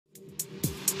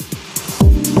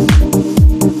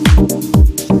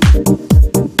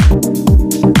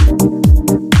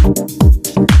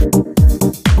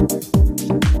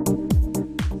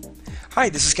Hi,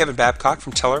 this is Kevin Babcock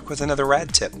from Telerik with another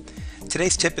rad tip.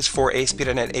 Today's tip is for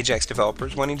ASP.NET AJAX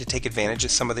developers wanting to take advantage of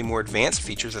some of the more advanced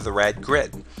features of the rad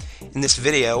grid. In this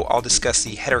video, I'll discuss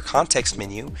the header context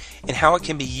menu and how it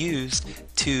can be used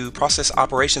to process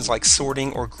operations like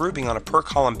sorting or grouping on a per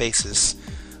column basis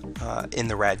in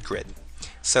the rad grid.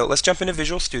 So let's jump into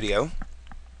Visual Studio.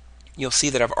 You'll see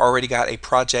that I've already got a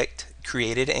project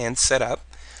created and set up.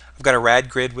 I've got a rad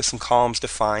grid with some columns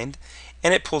defined,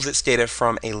 and it pulls its data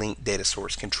from a linked data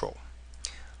source control.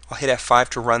 I'll hit F5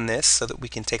 to run this so that we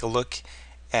can take a look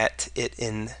at it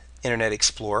in Internet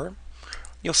Explorer.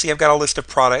 You'll see I've got a list of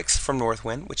products from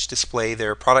Northwind which display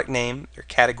their product name, their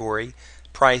category,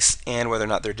 price, and whether or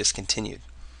not they're discontinued.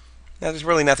 Now there's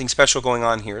really nothing special going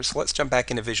on here, so let's jump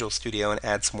back into Visual Studio and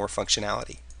add some more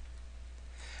functionality.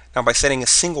 Now by setting a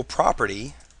single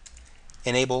property,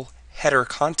 enable header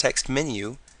context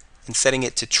menu, and setting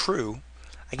it to true,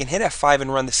 I can hit F5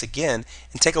 and run this again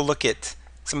and take a look at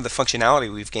some of the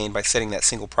functionality we've gained by setting that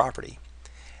single property.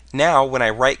 Now when I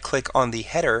right click on the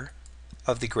header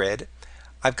of the grid,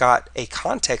 I've got a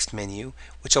context menu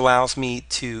which allows me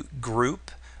to group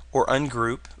or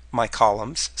ungroup my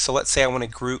columns. So let's say I want to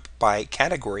group by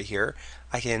category here.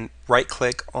 I can right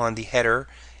click on the header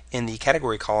in the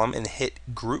category column and hit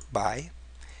group by,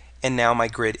 and now my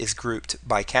grid is grouped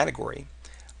by category.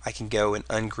 I can go and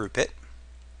ungroup it.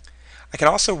 I can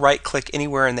also right click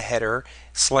anywhere in the header,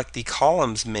 select the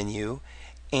columns menu,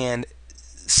 and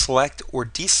select or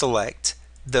deselect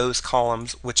those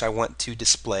columns which I want to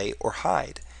display or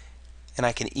hide. And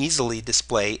I can easily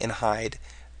display and hide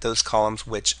those columns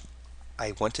which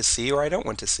I want to see or I don't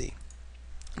want to see.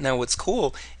 Now what's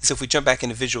cool is if we jump back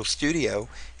into Visual Studio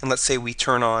and let's say we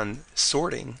turn on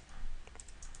sorting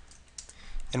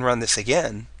and run this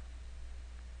again,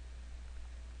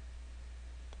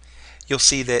 you'll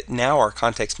see that now our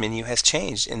context menu has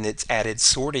changed and it's added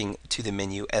sorting to the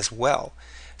menu as well.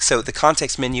 So the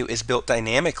context menu is built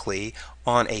dynamically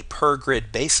on a per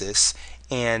grid basis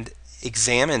and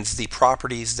examines the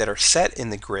properties that are set in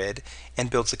the grid and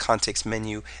builds a context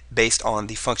menu based on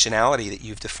the functionality that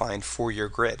you've defined for your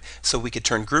grid. So we could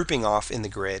turn grouping off in the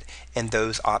grid and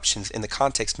those options in the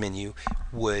context menu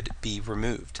would be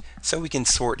removed. So we can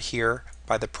sort here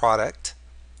by the product,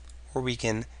 or we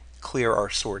can clear our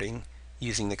sorting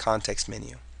using the context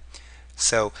menu.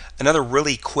 So another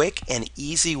really quick and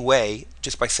easy way,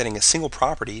 just by setting a single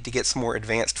property, to get some more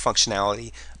advanced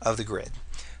functionality of the grid.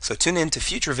 So tune in to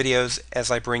future videos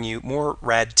as I bring you more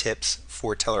rad tips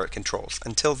for Telerik controls.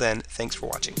 Until then, thanks for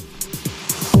watching.